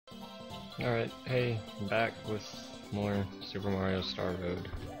Alright, hey, I'm back with more Super Mario Star Road.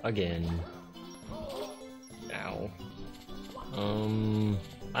 Again. Ow.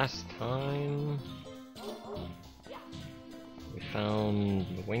 Last time... we found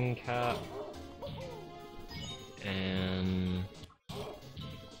the wing cap... and...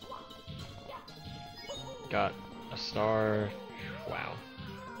 got a star... wow.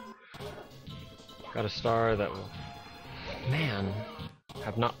 Got a star that... man!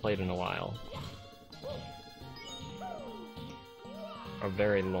 Have not played in a while. A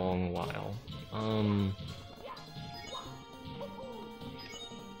very long while.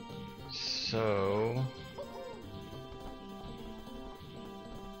 So...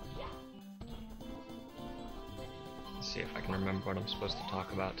 let's see if I can remember what I'm supposed to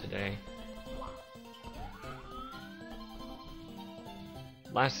talk about today.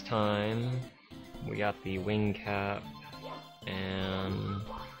 Last time, we got the wing cap, and...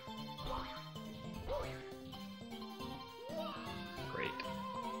 great.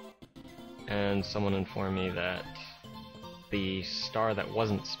 And someone informed me that the star that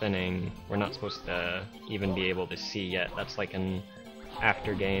wasn't spinning, we're not supposed to even be able to see yet. That's like an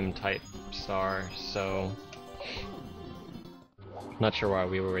after-game type star, so... not sure why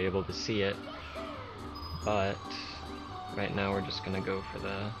we were able to see it, but right now we're just gonna go for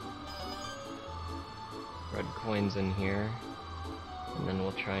the red coins in here, and then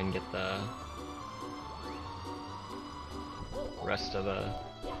we'll try and get the rest of the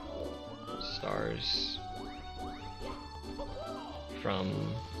stars from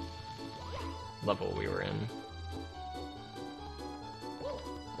level we were in.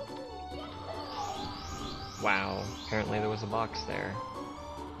 Wow, apparently there was a box there.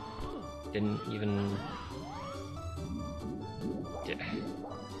 Didn't even...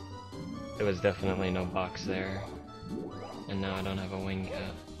 there was definitely no box there. And now I don't have a wing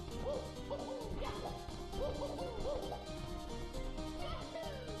cap.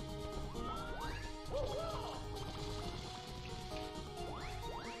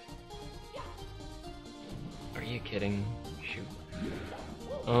 Are you kidding? Shoot.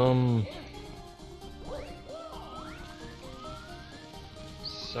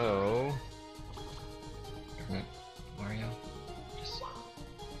 So... Mario? Just...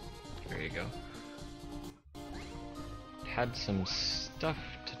 there you go. Had some stuff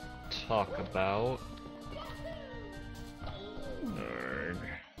to talk about. Urgh.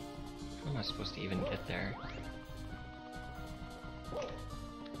 How am I supposed to even get there?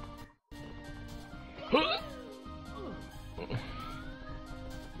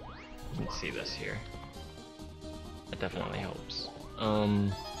 Let's see this here. That definitely helps.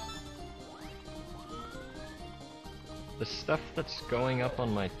 The stuff that's going up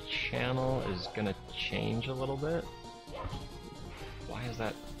on my channel is gonna change a little bit. Why is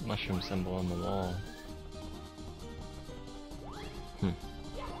that mushroom symbol on the wall?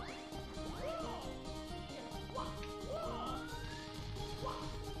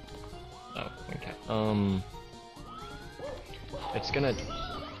 Oh, okay. It's gonna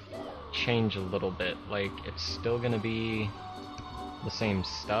change a little bit. Like, it's still gonna be the same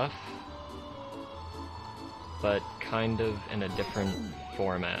stuff, but kind of in a different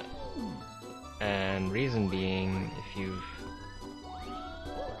format. And reason being, if you've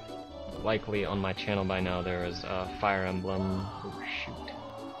likely on my channel by now, there is a Fire Emblem. Oh shoot!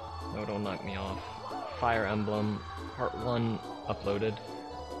 No, don't knock me off. Fire Emblem Part 1 uploaded,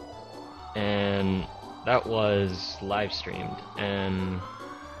 and that was live streamed. And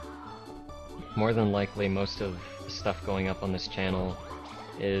more than likely, most of the stuff going up on this channel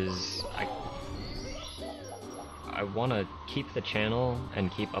is I want to keep the channel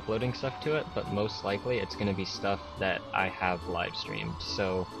and keep uploading stuff to it, but most likely it's going to be stuff that I have live streamed.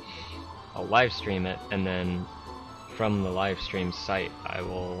 So I'll live stream it, and then from the live stream site I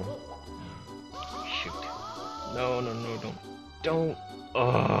will... shoot. No, no, no, don't.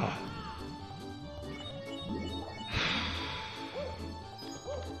 Ugh.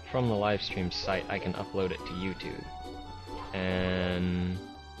 From the live stream site I can upload it to YouTube. And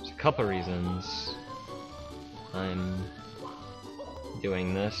there's a couple reasons I'm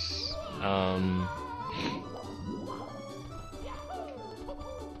doing this.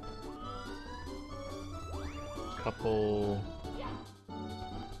 Couple...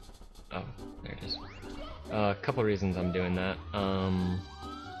 oh, there it is. A couple reasons I'm doing that.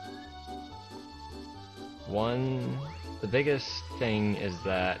 One, the biggest thing is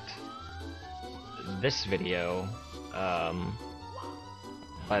that this video,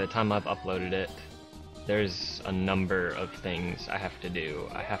 by the time I've uploaded it, there's a number of things I have to do.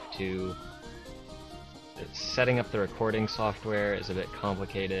 I have to... setting up the recording software is a bit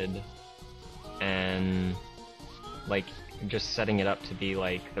complicated. and like just setting it up to be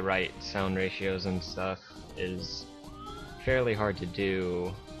like the right sound ratios and stuff is fairly hard to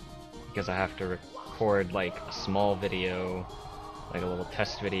do, because I have to record like a small video, like a little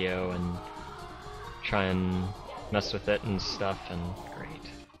test video, and try and mess with it and stuff, and great.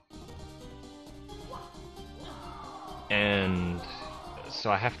 And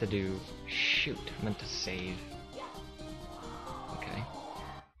so I have to do, shoot, I meant to save. Okay.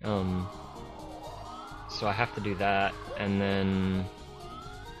 So I have to do that, and then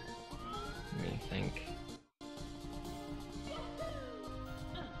let me think.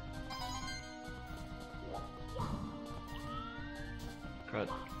 Crud.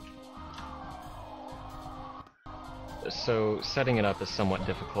 So setting it up is somewhat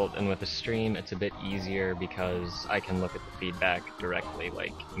difficult, and with a stream it's a bit easier because I can look at the feedback directly,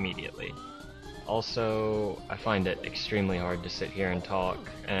 like immediately. Also, I find it extremely hard to sit here and talk,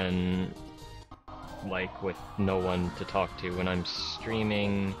 and like with no one to talk to. When I'm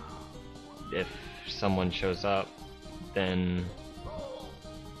streaming, if someone shows up, then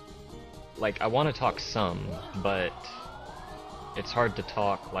like I want to talk some, but it's hard to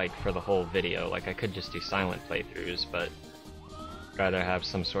talk like for the whole video. Like I could just do silent playthroughs, but I'd rather have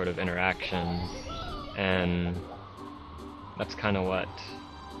some sort of interaction, and that's kind of what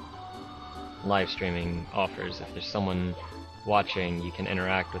live streaming offers. If there's someone watching, you can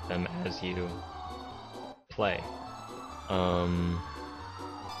interact with them as you play. And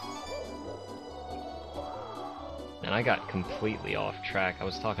I got completely off track. I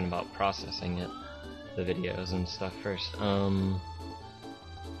was talking about processing it, the videos and stuff first. Let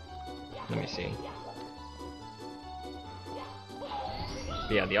me see.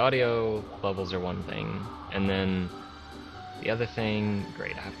 But yeah, the audio levels are one thing, and then the other thing,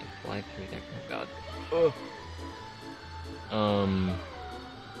 great, I have to fly through there, oh god. Oh.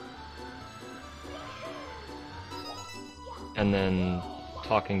 And then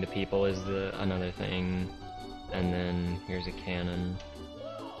talking to people is another thing, and then here's a cannon.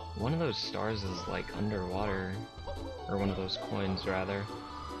 One of those stars is like underwater, or one of those coins rather.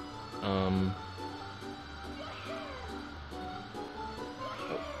 Oh,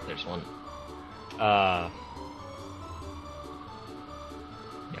 there's one. Yeah,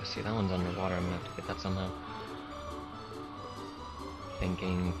 see, that one's underwater. I'm gonna have to get that somehow.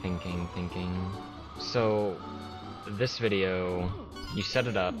 Thinking. So, this video, you set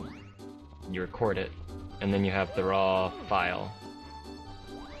it up, you record it, and then you have the raw file.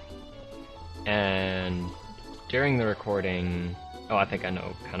 And during the recording, oh, I think I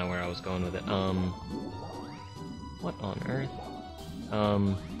know kind of where I was going with it. What on earth?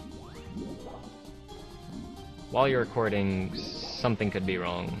 While you're recording, something could be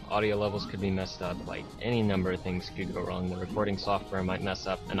wrong. Audio levels could be messed up, like any number of things could go wrong. The recording software might mess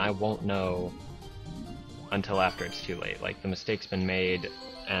up, and I won't know until after it's too late. Like, the mistake's been made,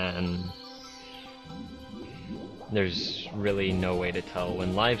 and there's really no way to tell.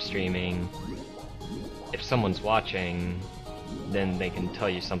 When live streaming, if someone's watching, then they can tell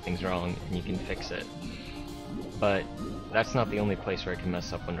you something's wrong and you can fix it. But that's not the only place where it can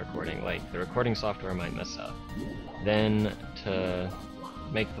mess up when recording. Like, the recording software might mess up. Then, to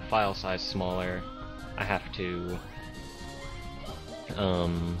make the file size smaller, I have to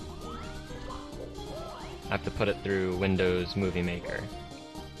put it through Windows Movie Maker.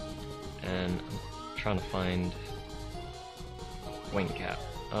 And I'm trying to find wing cap.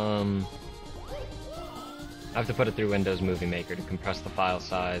 I have to put it through Windows Movie Maker to compress the file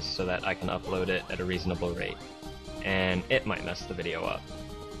size so that I can upload it at a reasonable rate. And it might mess the video up.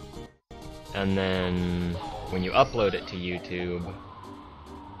 And then when you upload it to YouTube,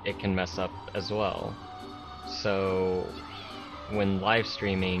 it can mess up as well. So when live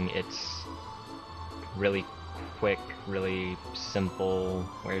streaming, it's really quick, really simple.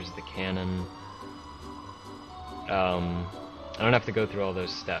 Where's the cannon? I don't have to go through all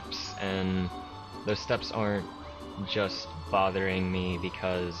those steps, and those steps aren't just bothering me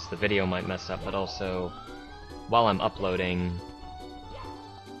because the video might mess up, but also while I'm uploading,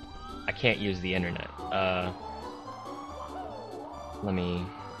 I can't use the internet. Let me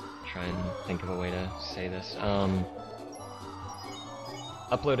try and think of a way to say this.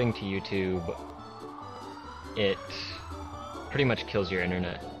 Uploading to YouTube, it pretty much kills your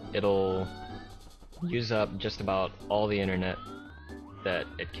internet. It'll use up just about all the internet that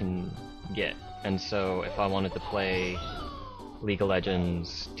it can get. And so if I wanted to play League of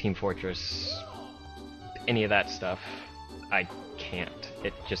Legends, Team Fortress, any of that stuff, I can't.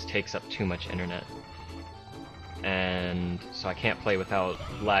 It just takes up too much internet. And so I can't play without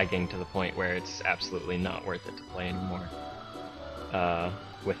lagging to the point where it's absolutely not worth it to play anymore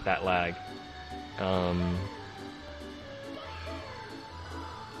with that lag.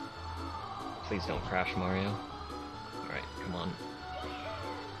 Please don't crash, Mario. Alright, come on.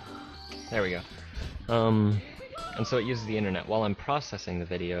 There we go. And so it uses the internet. While I'm processing the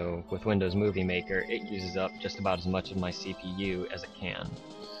video with Windows Movie Maker, it uses up just about as much of my CPU as it can.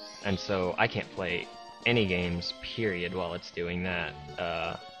 And so I can't play any games, period, while it's doing that.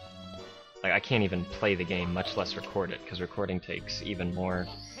 Like, I can't even play the game, much less record it, because recording takes even more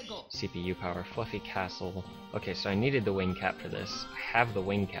CPU power. Fluffy Castle. Okay, so I needed the wing cap for this. I have the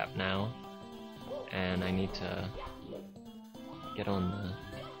wing cap now, and I need to get on the...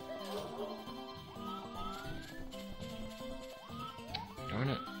 Darn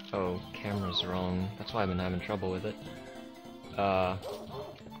it. Oh, camera's wrong. That's why I've been having trouble with it.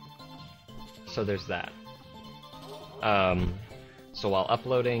 So there's that. So while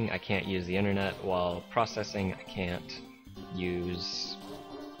uploading, I can't use the internet. While processing, I can't use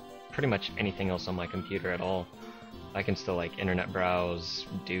pretty much anything else on my computer at all. I can still, like, internet browse,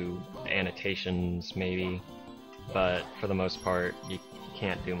 do annotations, maybe, but for the most part, you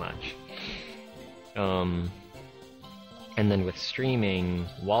can't do much. And then with streaming,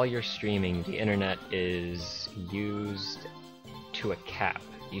 while you're streaming, the internet is used to a cap.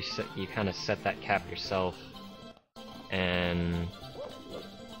 You kind of set that cap yourself, and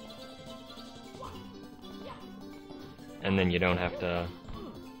then you don't have to...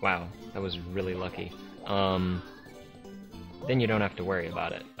 Wow, that was really lucky. Then you don't have to worry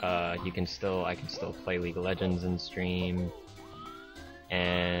about it. I can still play League of Legends and stream,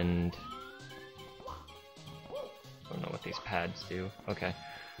 and I don't know what these pads do. Okay,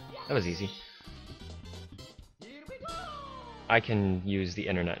 that was easy. I can use the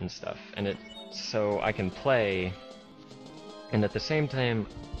internet and stuff, and so I can play, and at the same time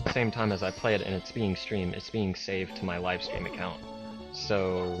as I play it and it's being streamed, it's being saved to my live stream account.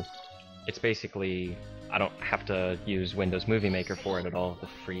 So it's basically, I don't have to use Windows Movie Maker for it at all. The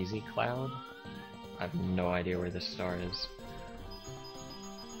Freezy Cloud? I have no idea where this star is.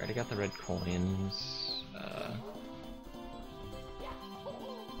 Already got the red coins.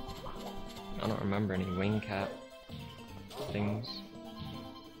 I don't remember any wing cap things.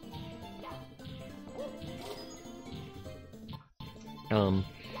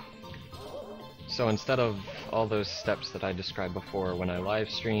 So instead of all those steps that I described before, when I live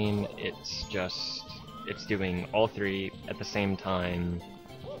stream, it's doing all three at the same time,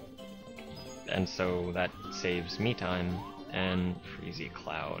 and so that saves me time. And Freezy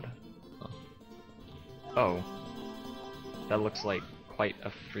Cloud. Oh, that looks like quite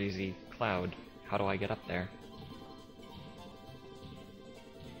a Freezy Cloud. How do I get up there?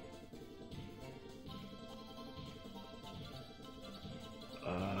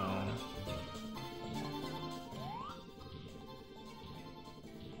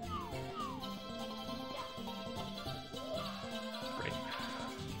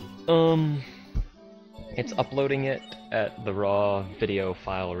 It's uploading it at the raw video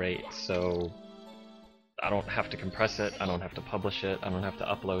file rate, so I don't have to compress it, I don't have to publish it, I don't have to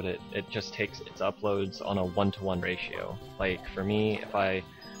upload it. It just takes its uploads on a 1-to-1 ratio. Like, for me, if I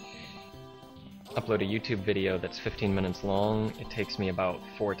upload a YouTube video that's 15 minutes long, it takes me about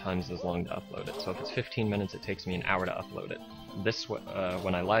 4 times as long to upload it. So if it's 15 minutes, it takes me an hour to upload it. This,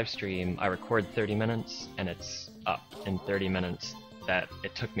 when I live stream, I record 30 minutes, and it's up in 30 minutes that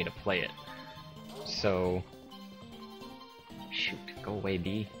it took me to play it. So, shoot, go away,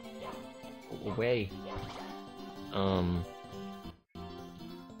 B. Go away.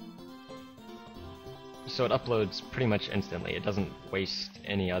 So it uploads pretty much instantly. It doesn't waste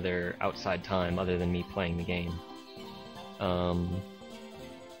any other outside time other than me playing the game. And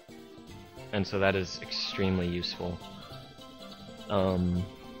so that is extremely useful.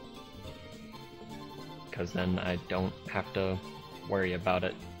 Because then I don't have to worry about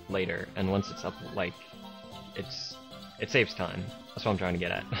it later, and once it's up, like, it saves time. That's what I'm trying to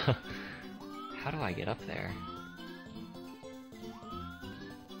get at. How do I get up there?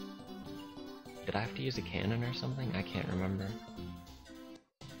 Did I have to use a cannon or something? I can't remember.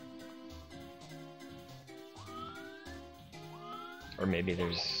 Or maybe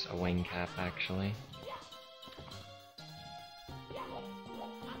there's a wing cap, actually.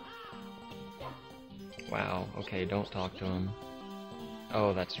 Wow, okay, don't talk to him.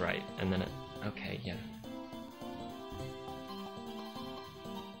 Oh, that's right, and then it... okay, yeah.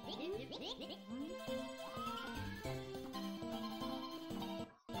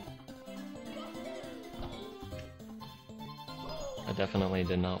 That definitely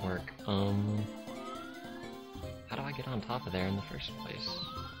did not work. How do I get on top of there in the first place?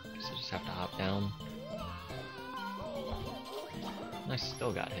 Guess I just have to hop down. And I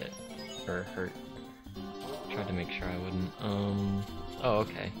still got hit. or hurt. Tried to make sure I wouldn't. Oh,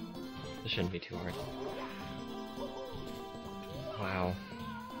 okay. This shouldn't be too hard. Wow.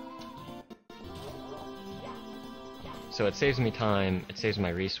 So it saves me time, it saves my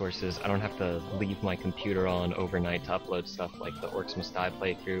resources, I don't have to leave my computer on overnight to upload stuff like the Orcs Must Die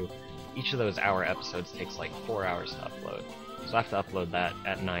playthrough. Each of those hour episodes takes like 4 hours to upload. So I have to upload that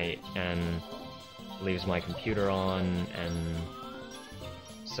at night, and leaves my computer on, and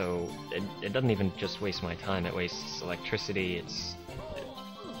so it doesn't even just waste my time, it wastes electricity,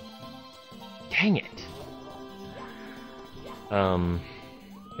 dang it!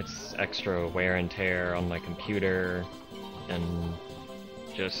 It's extra wear and tear on my computer, and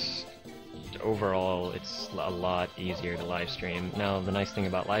just overall it's a lot easier to live stream. Now the nice thing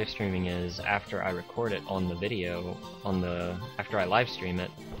about live streaming is after I record it on the video, after I live stream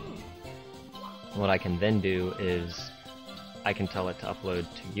it, what I can then do is I can tell it to upload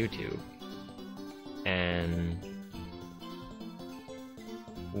to YouTube, and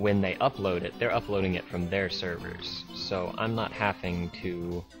when they upload it, they're uploading it from their servers, so I'm not having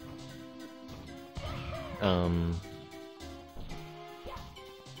to I'm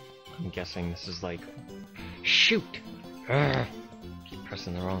guessing this is like, shoot! Urgh! Keep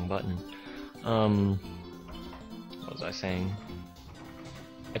pressing the wrong button. What was I saying?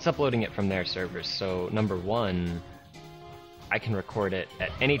 It's uploading it from their servers, so number one, I can record it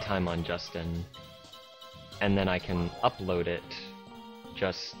at any time on Justin, and then I can upload it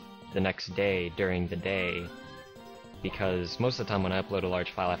just the next day during the day, because most of the time when I upload a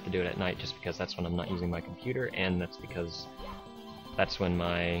large file I have to do it at night just because that's when I'm not using my computer, and that's because that's when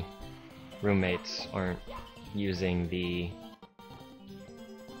my roommates aren't using the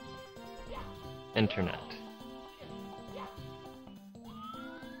internet.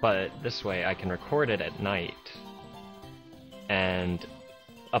 But this way I can record it at night and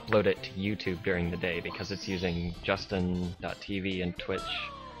upload it to YouTube during the day because it's using Justin.tv and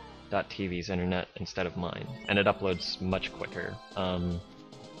Twitch.tv's internet instead of mine, and it uploads much quicker,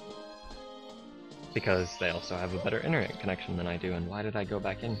 because they also have a better internet connection than I do. And why did I go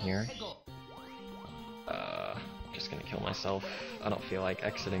back in here? Just gonna kill myself. I don't feel like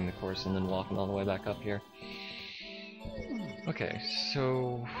exiting the course and then walking all the way back up here. Okay,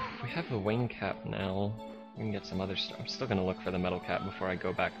 so we have the wing cap now. We can get some other stuff. I'm still gonna look for the metal cap before I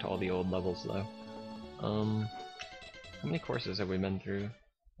go back to all the old levels, though. How many courses have we been through?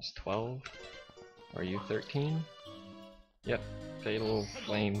 It's 12? Are you 13? Yep, Fatal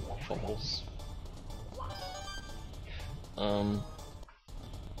Flame Falls.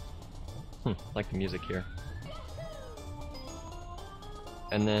 Like the music here.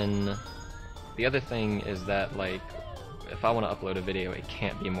 And then the other thing is that, like, if I want to upload a video, it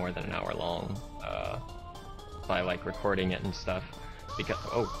can't be more than an hour long, by like recording it and stuff. Because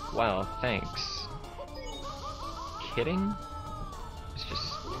oh wow, thanks. Kidding? It's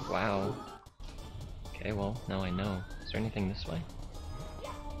just wow. Okay, well now I know. Is there anything this way?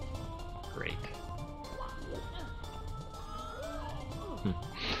 Great.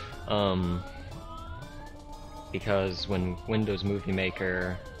 Because when Windows Movie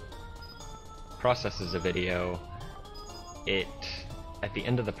Maker processes a video, it, at the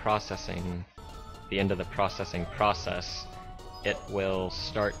end of the processing process, it will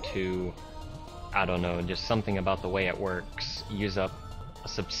start to, I don't know, just something about the way it works, use up a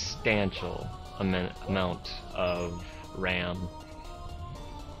substantial amount of RAM.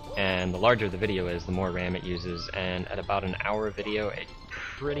 And the larger the video is, the more RAM it uses, and at about an hour video, it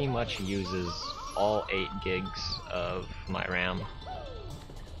pretty much uses all 8 gigs of my RAM.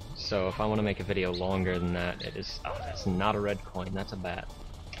 So if I want to make a video longer than that, it is... oh, that's not a red coin, that's a bat.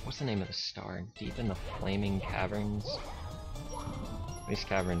 What's the name of the star? Deep in the Flaming Caverns? These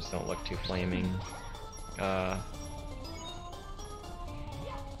caverns don't look too flaming.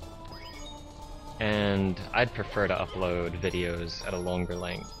 And I'd prefer to upload videos at a longer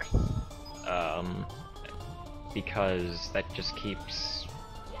length, because that just keeps...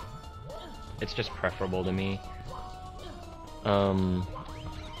 it's just preferable to me.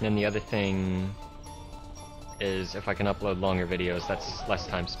 And the other thing is, if I can upload longer videos, that's less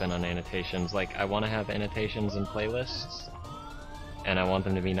time spent on annotations. Like, I want to have annotations and playlists, and I want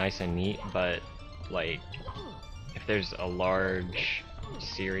them to be nice and neat, but, like, if there's a large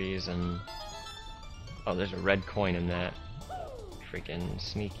series and... oh, there's a red coin in that. Freaking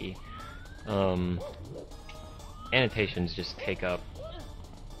sneaky. Annotations just take up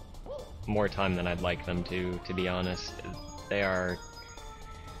more time than I'd like them to be honest. They are...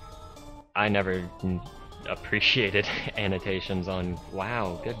 I never appreciated annotations on...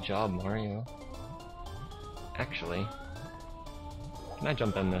 wow, good job, Mario. Actually, can I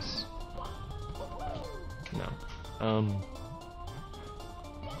jump in this? No.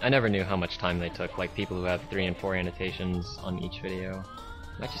 I never knew how much time they took, like people who have 3 and 4 annotations on each video.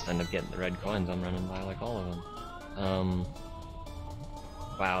 I might just end up getting the red coins I'm running by, like all of them.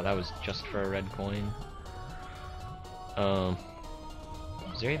 Wow, that was just for a red coin.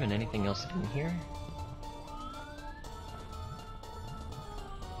 Is there even anything else in here?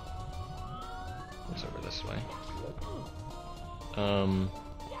 What's over this way?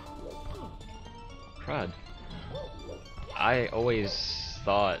 Crud. I always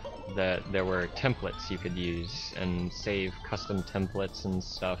thought that there were templates you could use and save custom templates and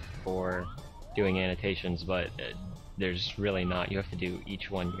stuff for doing annotations, but there's really not. You have to do each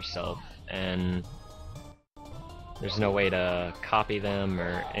one yourself, and there's no way to copy them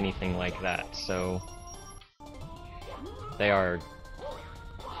or anything like that, so they are...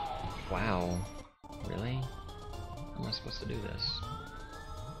 Wow. Really? How am I supposed to do this?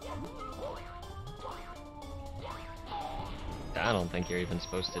 I don't think you're even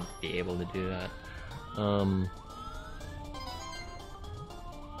supposed to be able to do that.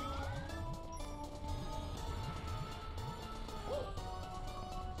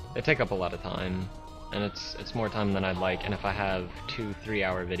 They take up a lot of time, and it's more time than I'd like, and if I have 2-3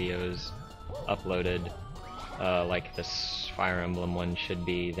 hour videos uploaded, like this Fire Emblem one should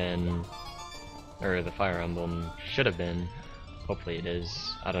be, then... or the Fire Emblem should have been, hopefully it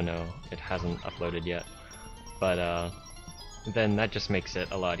is, I don't know, it hasn't uploaded yet, but then that just makes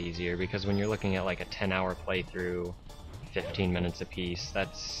it a lot easier, because when you're looking at like a 10-hour playthrough, 15 minutes a piece,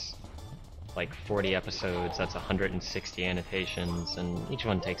 that's like 40 episodes, that's 160 annotations, and each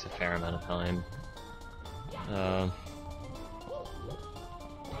one takes a fair amount of time.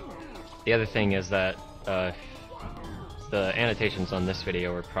 The other thing is that the annotations on this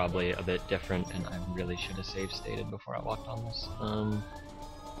video are probably a bit different, and I really should have save stated before I walked on this.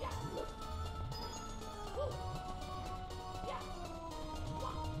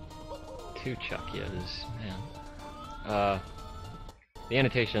 2 Chuckyas, man. The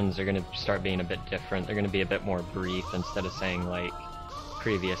annotations are gonna start being a bit different. They're gonna be a bit more brief. Instead of saying like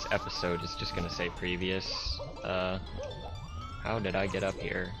previous episode, it's just gonna say previous. How did I get up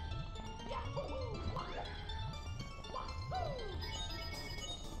here?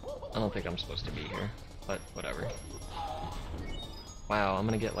 I don't think I'm supposed to be here, but whatever. Wow, I'm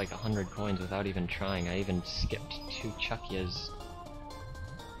gonna get like 100 coins without even trying. I even skipped 2 Chuckyas.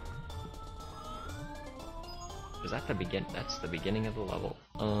 Is that the begin? That's the beginning of the level.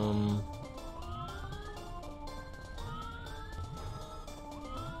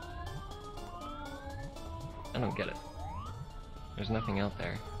 I don't get it. There's nothing out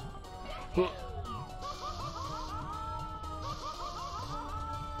there.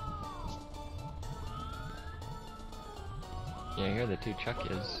 Yeah, here are the 2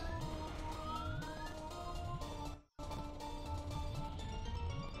 Chuckyas.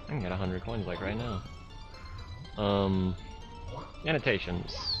 I can get 100 coins like right now.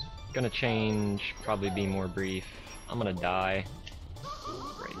 Annotations. Gonna change, probably be more brief. I'm gonna die.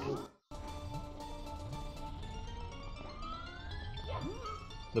 Great.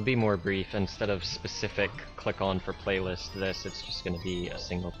 They'll be more brief. Instead of specific click on for playlist this, it's just gonna be a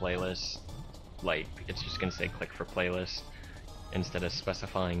single playlist. Like, it's just gonna say click for playlist instead of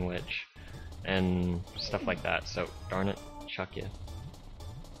specifying which. And stuff like that, so darn it, chuck you.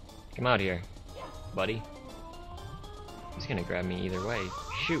 Come out here, buddy. He's gonna grab me either way.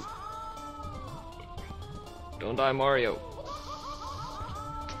 Shoot! Don't die, Mario!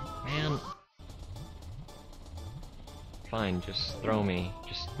 Man. Fine, just throw me.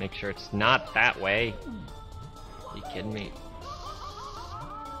 Just make sure it's not that way. Are you kidding me?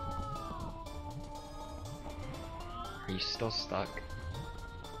 Are you still stuck?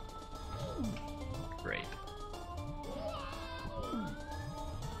 Great.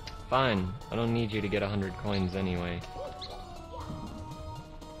 Fine, I don't need you to get 100 coins anyway.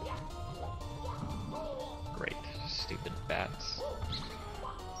 Great, stupid bats.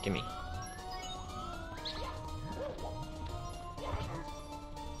 Gimme.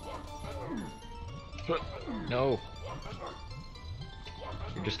 No!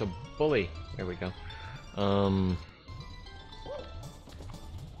 You're just a bully. There we go.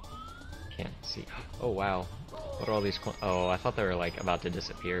 Can't see. Oh wow. What are all these oh, I thought they were like about to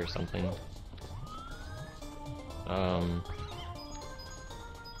disappear or something.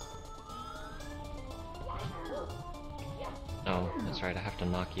 Oh, that's right, I have to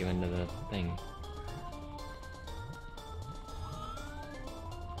knock you into the thing.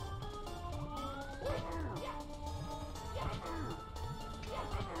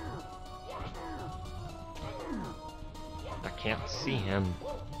 I can't see him.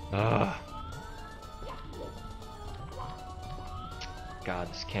 Ugh. God,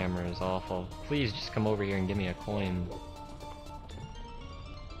 this camera is awful. Please just come over here and give me a coin.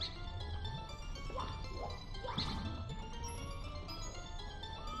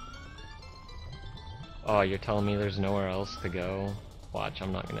 Oh, you're telling me there's nowhere else to go? Watch,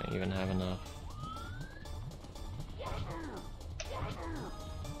 I'm not gonna even have enough.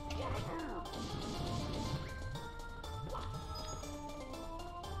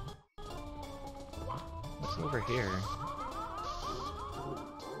 What's over here?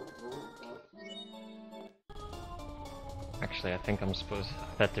 Actually, I think I'm supposed to...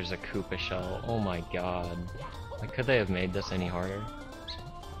 I bet there's a Koopa shell. Oh my god. Like, could they have made this any harder?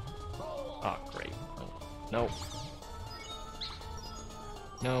 Oh, great. Oh, no.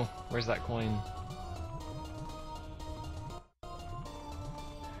 No, where's that coin?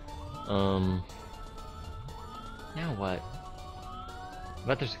 Now what? I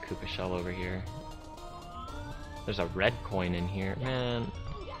bet there's a Koopa shell over here. There's a red coin in here. Man.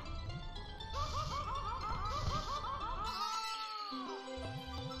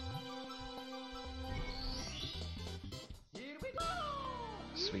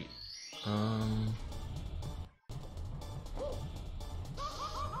 Sweet.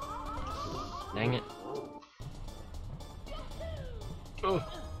 Dang it. Oh!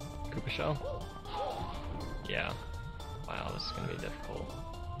 Koopa shell? Yeah. Wow, this is gonna be difficult.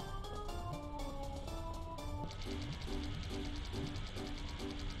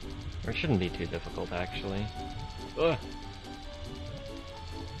 Or it shouldn't be too difficult, actually. Ugh!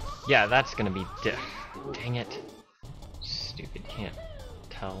 Yeah, that's gonna be dang it. Stupid, can't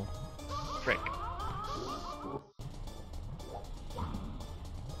tell. Frick.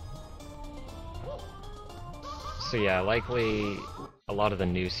 So yeah, likely a lot of the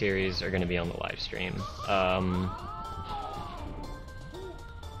new series are gonna be on the live stream.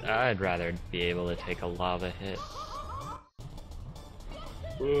 I'd rather be able to take a lava hit.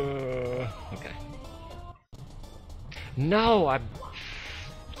 Okay. No,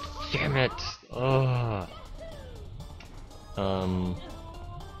 damn it. Ugh.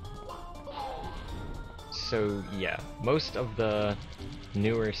 So yeah, most of the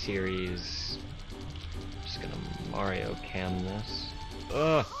newer series. Just gonna Mario cam this.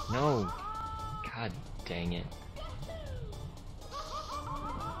 Ugh, no. God dang it.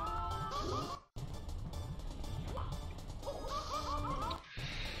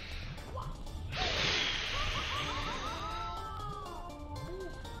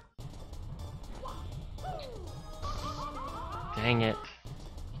 Dang it.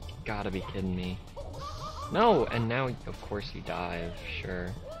 You gotta be kidding me. No, and now, of course, you dive. Sure.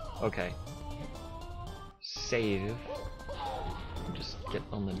 Okay. Save. Just get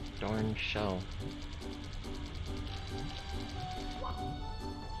on the darn shell.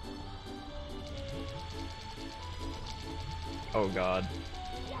 Oh god.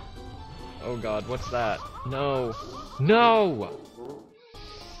 Oh god, what's that? No! No!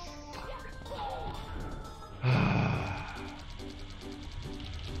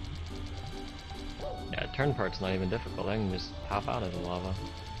 Yeah, turn part's not even difficult. I can just hop out of the lava.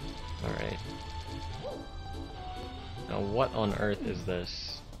 Alright. Now what on earth is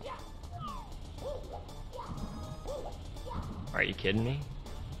this? Are you kidding me?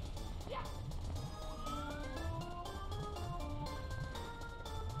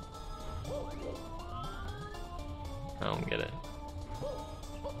 I don't get it.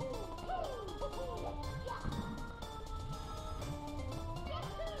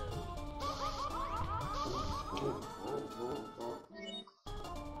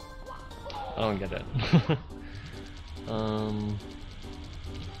 I don't get it. Am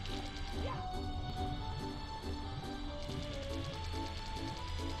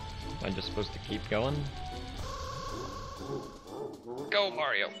I just supposed to keep going? Go,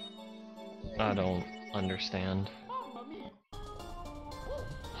 Mario! I don't understand.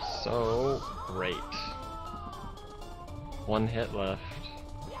 So great. One hit left.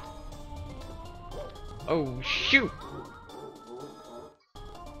 Oh, shoot!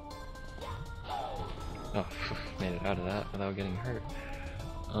 Oh, made it out of that without getting hurt.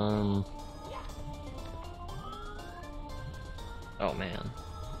 Oh man.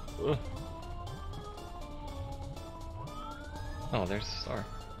 Ugh. Oh, there's the star.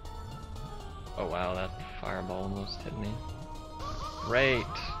 Oh wow, that fireball almost hit me. Great.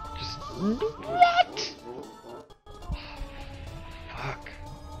 Just what? Fuck.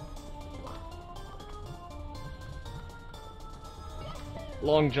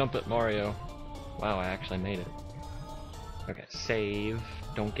 Long jump at Mario. Wow, I actually made it. Okay, save.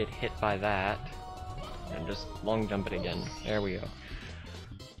 Don't get hit by that. And just long jump it again. There we go.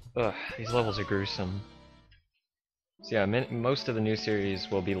 Ugh, these levels are gruesome. So yeah, most of the new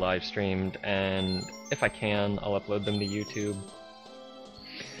series will be live streamed, and if I can, I'll upload them to YouTube.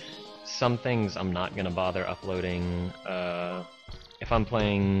 Some things I'm not gonna bother uploading. If I'm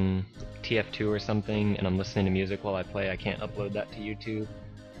playing TF2 or something and I'm listening to music while I play, I can't upload that to YouTube.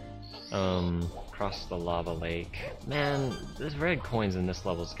 Cross the lava lake. Man, those red coins in this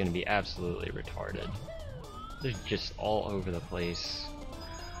level is gonna be absolutely retarded. They're just all over the place.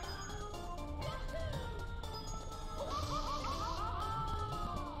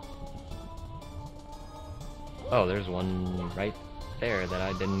 Oh, there's one right there that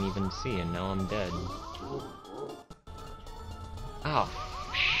I didn't even see, and now I'm dead. Oh,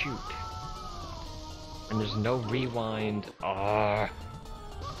 shoot. And there's no rewind. Ah,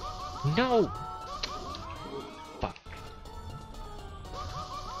 no! Fuck.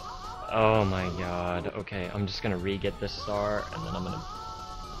 Oh my god. Okay, I'm just gonna re-get this star, and then I'm gonna...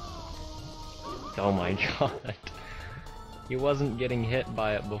 Oh my god. He wasn't getting hit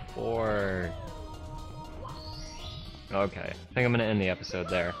by it before. Okay, I think I'm gonna end the episode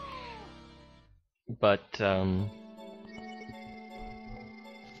there. But, so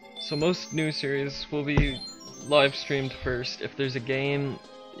most new series will be live streamed first. If there's a game,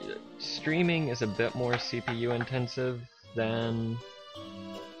 streaming is a bit more CPU intensive than,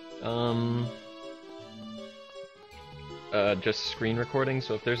 just screen recording.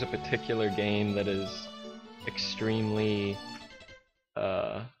 So if there's a particular game that is extremely,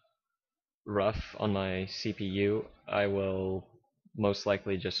 rough on my CPU, I will most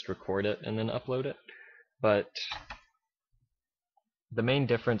likely just record it and then upload it. But the main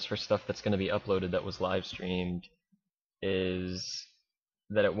difference for stuff that's going to be uploaded that was live streamed is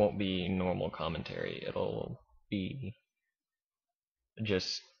that it won't be normal commentary. It'll be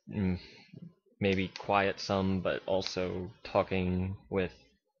just maybe quiet some, but also talking with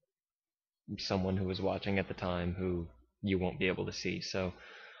someone who was watching at the time who you won't be able to see. So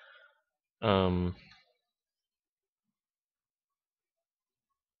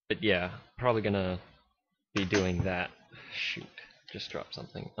but yeah, probably gonna be doing that. Shoot, just dropped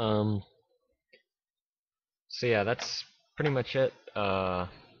something. So yeah, that's pretty much it.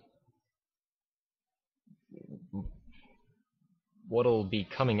 What'll be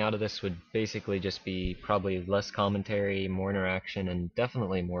coming out of this would basically just be probably less commentary, more interaction, and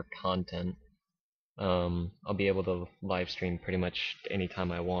definitely more content. I'll be able to live stream pretty much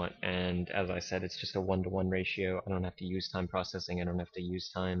anytime I want, and as I said, it's just a 1-to-1 ratio. I don't have to use time processing, I don't have to use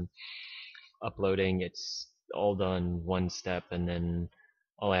time uploading. It's all done one step, and then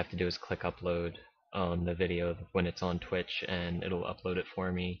all I have to do is click upload on the video when it's on Twitch, and it'll upload it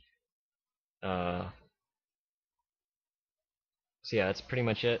for me. So yeah, that's pretty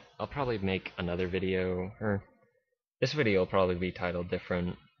much it. I'll probably make another video, or this video will probably be titled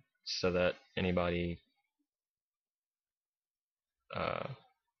different, so that anybody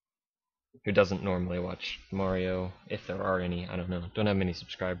who doesn't normally watch Mario, if there are any, I don't know, don't have many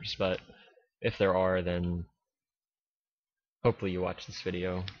subscribers, but if there are, then hopefully you watch this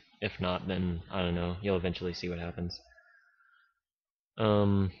video. If not, then I don't know, you'll eventually see what happens.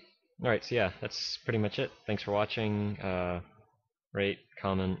 Alright, so yeah, that's pretty much it. Thanks for watching. Rate,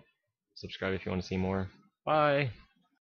 comment, subscribe if you want to see more. Bye!